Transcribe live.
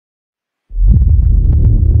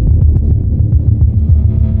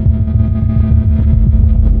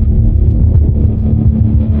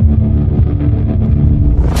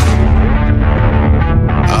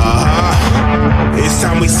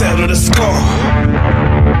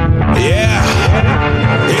Yeah,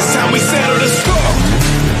 it's time we settle the score.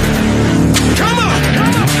 Come on,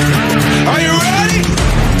 are you ready?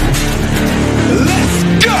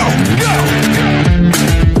 Let's go,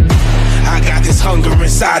 I got this hunger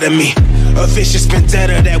inside of me, a vicious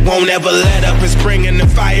vendetta that won't ever let up. It's bringing the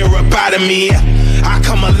fire up out of me. I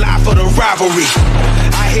come alive for the rivalry.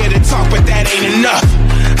 I hear the talk, but that ain't enough.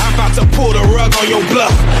 I'm about to pull the rug on your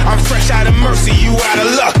bluff. I'm fresh out of mercy, you out of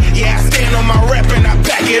luck. Yeah, I stand on my rep and I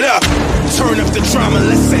back it up. Turn up the drama,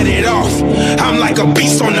 let's set it off. I'm like a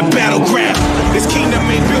beast on the battleground. This kingdom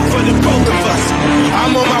ain't built for the both of us.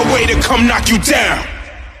 I'm on my way to come knock you down.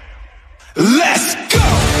 Let's go.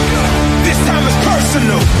 This time is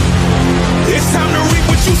personal. It's time to reap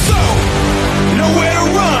what you sow. Nowhere to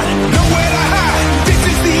run, nowhere to hide. This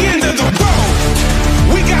is the end of the road.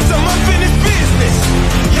 We got some unfinished business.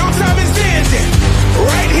 Your time is ending.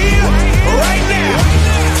 Right here, right now.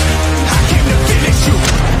 I came to finish you.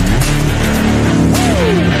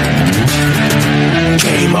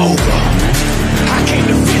 Game over. I came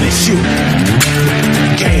to finish you.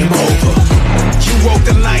 Game over. You woke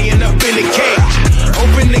the lion up in the cage.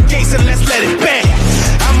 Open the gates and let's let it bang.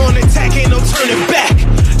 I'm on attack, ain't no turning back.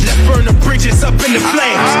 Let's burn the bridges up in the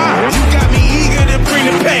flames. You got me eager to bring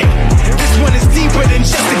the pain. This one is deeper than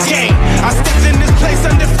just a game. I stepped in this place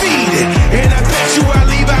undefeated, and I bet you I'll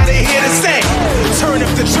leave out of here the same. Turn up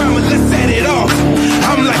the drama, let's set it off.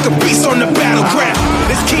 I'm like a beast on the battleground.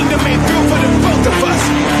 This kingdom ain't built for the both of us.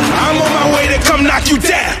 I'm on my way to come knock you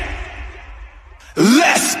down.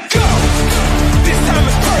 Let's go. This time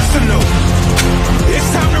is personal. It's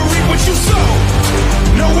time to reap what you sow.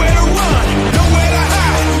 Nowhere to run, nowhere to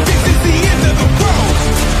hide. This is the end of the road.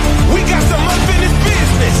 We got some unfinished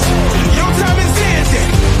business. Your time is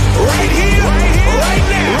ending. Right here, right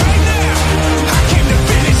now. I came to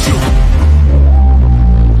finish you.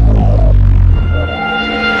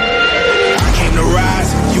 I came to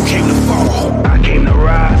rise, you came to fall. I came to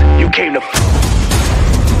rise, you came to fall.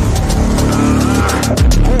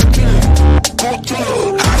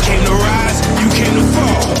 I came to rise, you came to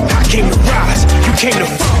fall. I came to rise, you came to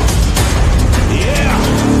fall.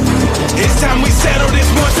 Yeah, it's time we settle this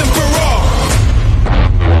once and for all.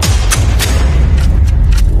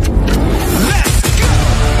 Let's go.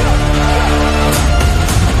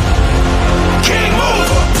 Game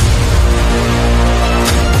over.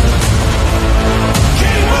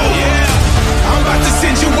 Game over. Yeah, I'm about to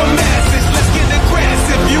send you a message. Let's get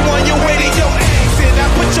aggressive. You on your way to your exit. I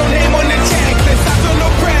put your name on the checklist. I feel no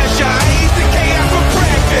pressure. I eat the chaos for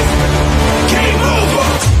breakfast. Game over.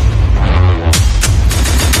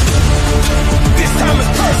 This time is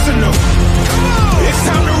personal. It's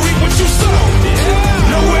time to reap what you sow.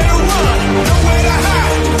 Nowhere to run, nowhere to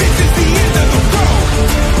hide. This is the end of the road.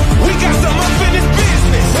 We got some unfinished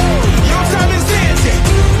business. Your time is ending.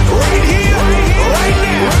 Right here, right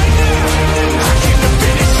now. I came to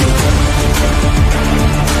finish you.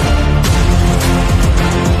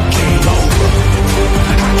 Game over.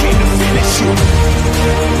 I came to finish you.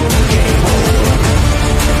 Game over.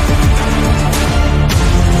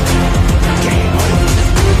 Game over.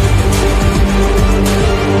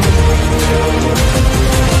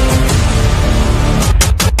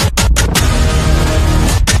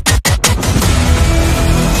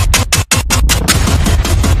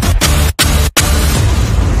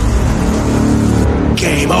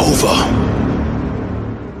 Game over.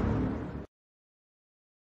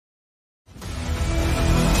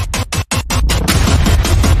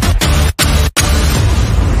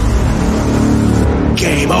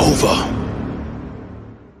 Game over.